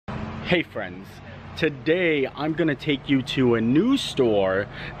Hey friends, today I'm gonna take you to a new store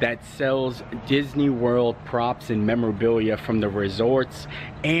that sells Disney World props and memorabilia from the resorts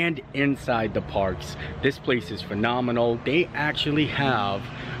and inside the parks. This place is phenomenal. They actually have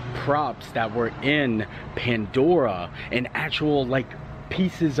props that were in Pandora and actual like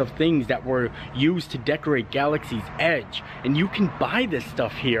pieces of things that were used to decorate Galaxy's Edge, and you can buy this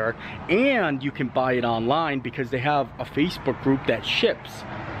stuff here and you can buy it online because they have a Facebook group that ships.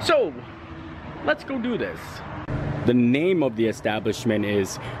 So let's go do this. The name of the establishment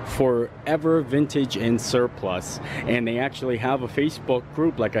is Forever Vintage and Surplus, and they actually have a Facebook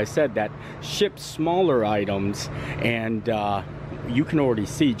group, like I said, that ships smaller items, and you can already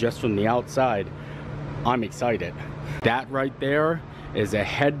see just from the outside. I'm excited. That right there is a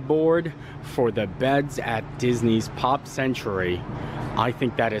headboard for the beds at Disney's Pop Century. I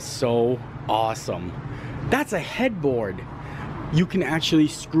think that is so awesome. That's a headboard. You can actually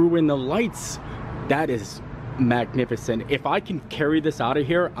screw in the lights. That is magnificent. If I can carry this out of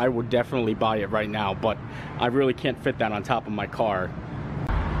here, I would definitely buy it right now, but I really can't fit that on top of my car.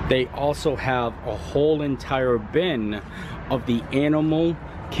 They also have a whole entire bin of the Animal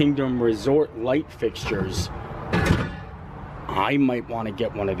Kingdom Resort light fixtures. I might want to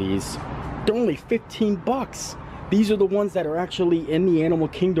get one of these. They're only 15 bucks. These are the ones that are actually in the Animal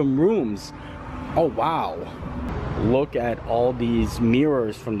Kingdom rooms. Oh wow. Look at all these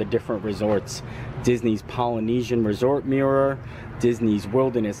mirrors from the different resorts. Disney's Polynesian Resort mirror, Disney's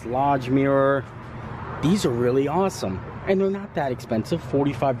Wilderness Lodge mirror. These are really awesome. And they're not that expensive,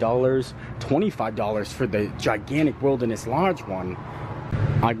 $45, $25 for the gigantic Wilderness Lodge one.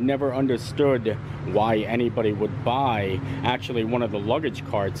 I've never understood why anybody would buy actually one of the luggage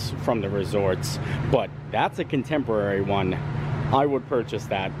carts from the resorts, but that's a contemporary one. I would purchase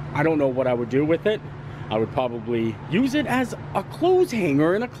that. I don't know what I would do with it. I would probably use it as a clothes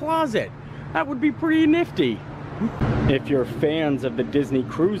hanger in a closet. That would be pretty nifty. If you're fans of the Disney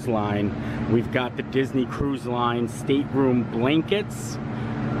Cruise Line, we've got the Disney Cruise Line stateroom blankets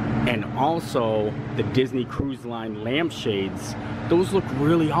and also the Disney Cruise Line lampshades. Those look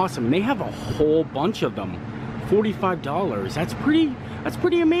really awesome, and they have a whole bunch of them. $45. That's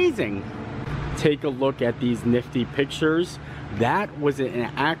pretty amazing. Take a look at these nifty pictures. That was an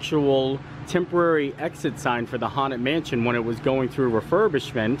actual temporary exit sign for the Haunted Mansion when it was going through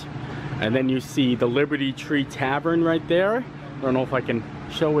refurbishment. And then you see the Liberty Tree Tavern right there. I don't know if I can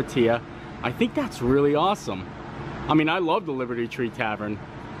show it to you. I think that's really awesome. I mean, I love the Liberty Tree Tavern.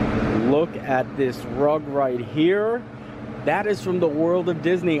 Look at this rug right here. That is from the World of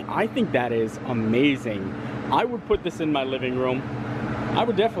Disney. I think that is amazing. I would put this in my living room. I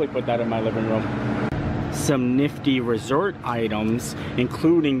would definitely put that in my living room. Some nifty resort items,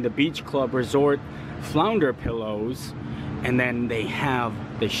 including the Beach Club Resort flounder pillows. And then they have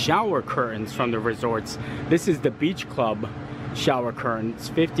the shower curtains from the resorts. This is the Beach Club shower curtains,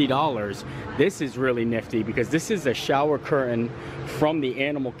 $50. This is really nifty because this is a shower curtain from the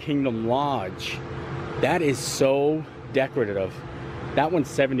Animal Kingdom Lodge. That is so decorative. That one's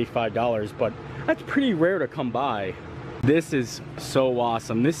 $75, but that's pretty rare to come by. This is so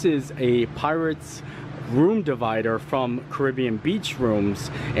awesome. This is a Pirates room divider from Caribbean Beach Rooms,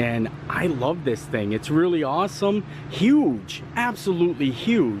 and I love this thing. It's really awesome. Huge, absolutely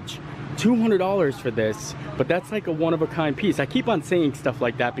huge. $200 for this, but that's like a one-of-a-kind piece. I keep on saying stuff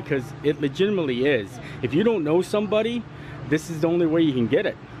like that because it legitimately is. If you don't know somebody, this is the only way you can get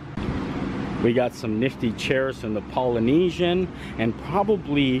it. We got some nifty chairs from the Polynesian, and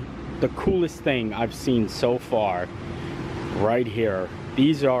probably the coolest thing I've seen so far right here.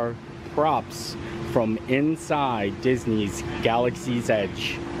 These are props from inside Disney's Galaxy's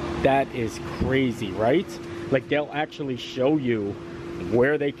Edge. That is crazy, right? Like, they'll actually show you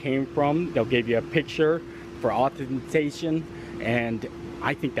where they came from. They'll give you a picture for authentication, and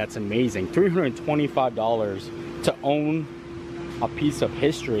I think that's amazing. $325 to own a piece of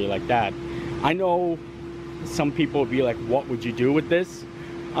history like that. I know some people would be like, what would you do with this?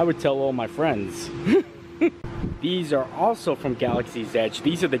 I would tell all my friends. These are also from Galaxy's Edge.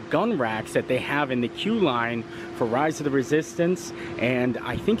 These are the gun racks that they have in the queue line for Rise of the Resistance and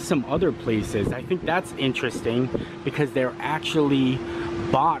I think some other places. I think that's interesting because they're actually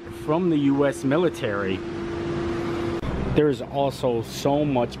bought from the US military. There's also so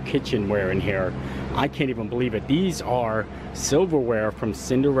much kitchenware in here. I can't even believe it. These are silverware from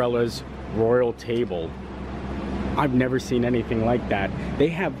Cinderella's Royal Table. I've never seen anything like that. They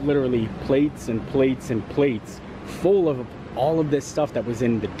have literally plates and plates and plates full of all of this stuff that was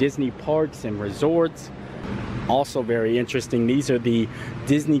in the Disney parks and resorts. Also very interesting, these are the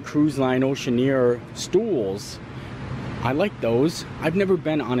Disney Cruise Line Oceaneer stools. I like those. I've never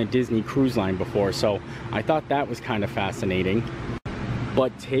been on a Disney cruise line before, so I thought that was kind of fascinating.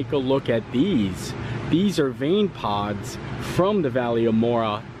 But take a look at these. These are vein pods from the Valley of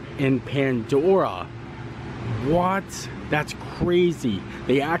Mora in Pandora. What? That's crazy.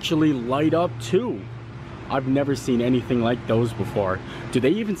 They actually light up too. I've never seen anything like those before. Do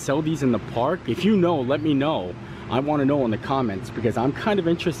they even sell these in the park? If you know, let me know. I want to know in the comments because I'm kind of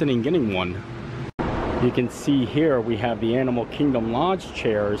interested in getting one. You can see here we have the Animal Kingdom Lodge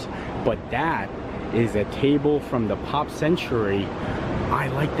chairs, but that is a table from the Pop Century. I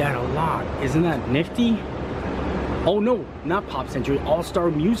like that a lot. Isn't that nifty? Oh no, not Pop Century, All-Star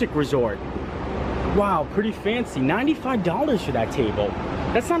Music Resort. Wow, pretty fancy. $95 for that table.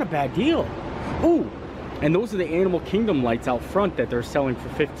 That's not a bad deal. Ooh, and those are the Animal Kingdom lights out front that they're selling for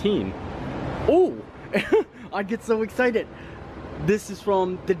 $15. Ooh, I get so excited. This is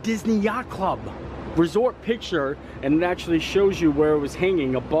from the Disney Yacht Club resort picture, and it actually shows you where it was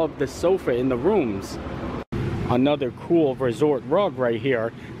hanging above the sofa in the rooms. Another cool resort rug right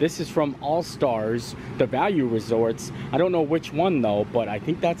here. This is from All Stars, the Value Resorts. I don't know which one though, but I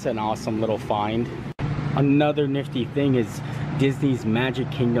think that's an awesome little find. Another nifty thing is Disney's Magic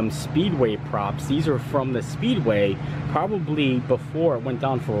Kingdom Speedway props. These are from the Speedway, probably before it went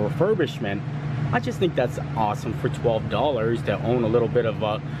down for refurbishment. I just think that's awesome for $12 to own a little bit of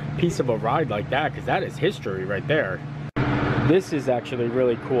a piece of a ride like that, because that is history right there. This is actually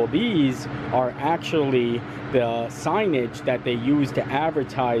really cool. These are actually the signage that they use to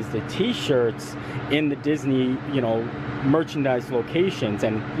advertise the t-shirts in the Disney, you know, merchandise locations,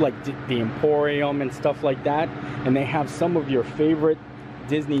 and like the Emporium and stuff like that. And they have some of your favorite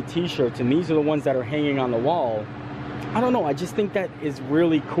Disney t-shirts, and these are the ones that are hanging on the wall. I don't know, I just think that is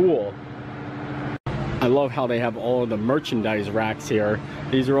really cool. I love how they have all of the merchandise racks here.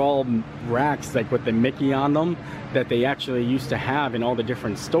 These are all racks like with the Mickey on them that they actually used to have in all the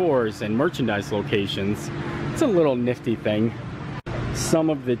different stores and merchandise locations. It's a little nifty thing. Some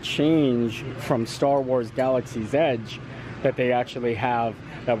of the change from Star Wars Galaxy's Edge that they actually have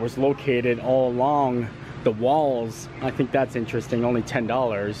that was located all along the walls. I think that's interesting, only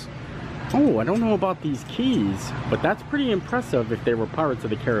 $10. Oh, I don't know about these keys, but that's pretty impressive if they were Pirates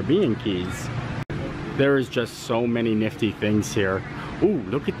of the Caribbean keys. There is just so many nifty things here. Ooh,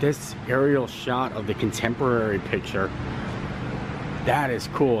 look at this aerial shot of the contemporary picture. That is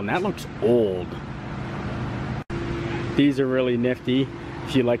cool, and that looks old. These are really nifty.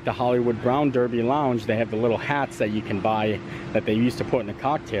 If you like the Hollywood Brown Derby Lounge, they have the little hats that you can buy that they used to put in the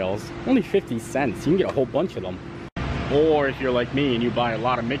cocktails. Only 50 cents. You can get a whole bunch of them. Or if you're like me and you buy a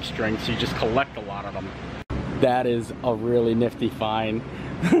lot of mixed drinks, you just collect a lot of them. That is a really nifty find.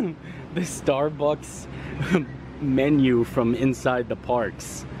 The Starbucks menu from inside the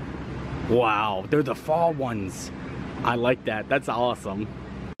parks. Wow, they're the fall ones. I like that. That's awesome.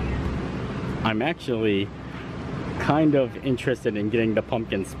 I'm actually kind of interested in getting the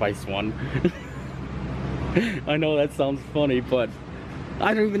pumpkin spice one. I know that sounds funny, but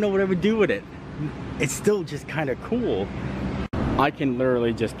I don't even know what I would do with it. It's still just kind of cool. I can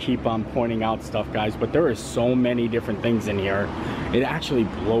literally just keep on pointing out stuff, guys, but there is so many different things in here. It actually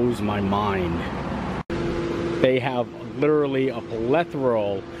blows my mind. They have literally a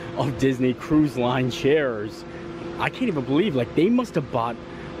plethora of Disney Cruise Line chairs. I can't even believe, like, they must have bought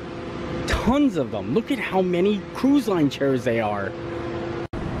tons of them. Look at how many cruise line chairs they are.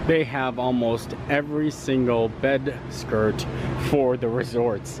 They have almost every single bed skirt for the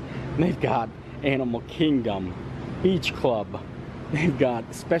resorts. They've got Animal Kingdom, Beach Club. They've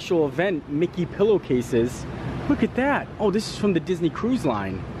got special event Mickey pillowcases. Look at that. Oh, this is from the Disney Cruise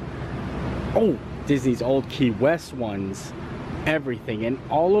Line. Oh, Disney's old Key West ones. Everything. And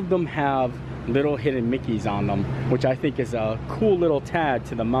all of them have little hidden Mickeys on them, which I think is a cool little tad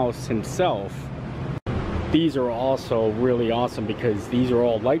to the mouse himself. These are also really awesome because these are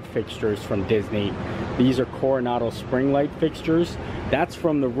all light fixtures from Disney. These are Coronado Spring light fixtures. That's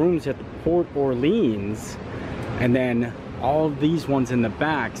from the rooms at the Port Orleans. And then all of these ones in the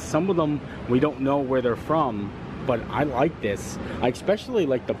back, some of them we don't know where they're from, but I like this. I especially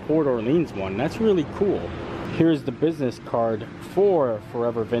like the Port Orleans one. That's really cool. Here's the business card for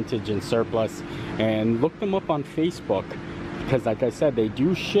Forever Vintage and Surplus, and look them up on Facebook because, like I said, they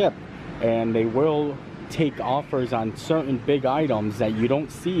do ship and they will take offers on certain big items that you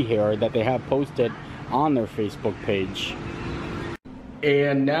don't see here that they have posted on their Facebook page.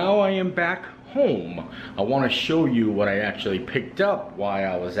 And now I am back home, I want to show you what I actually picked up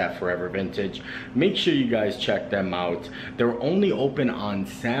while I was at Forever Vintage. Make sure you guys check them out. They're only open on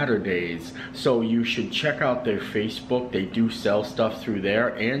Saturdays, so you should check out their Facebook. They do sell stuff through there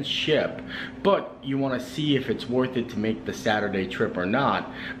and ship, but you want to see if it's worth it to make the Saturday trip or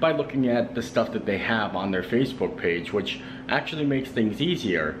not by looking at the stuff that they have on their Facebook page, which actually makes things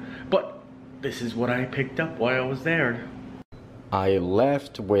easier. But this is what I picked up while I was there. I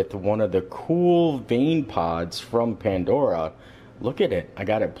left with one of the cool vein pods from Pandora. Look at it. I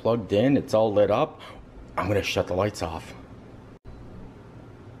got it plugged in. It's all lit up. I'm gonna shut the lights off.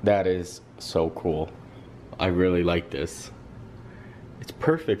 That is so cool. I really like this. It's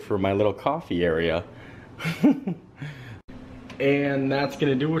perfect for my little coffee area. And that's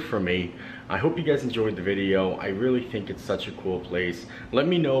gonna do it for me. I hope you guys enjoyed the video. I really think it's such a cool place. Let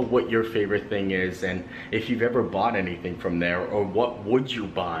me know what your favorite thing is, and if you've ever bought anything from there, or what would you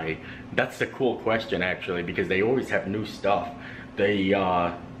buy? That's the cool question actually, because they always have new stuff.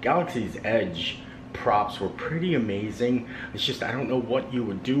 The Galaxy's Edge props were pretty amazing. It's just I don't know what you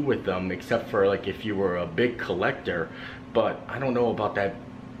would do with them, except for like if you were a big collector. But I don't know about that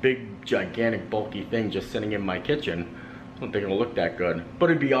big gigantic bulky thing just sitting in my kitchen. I don't think it'll look that good, but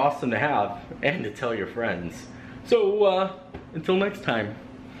it'd be awesome to have and to tell your friends. So until next time,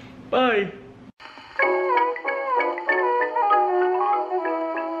 bye.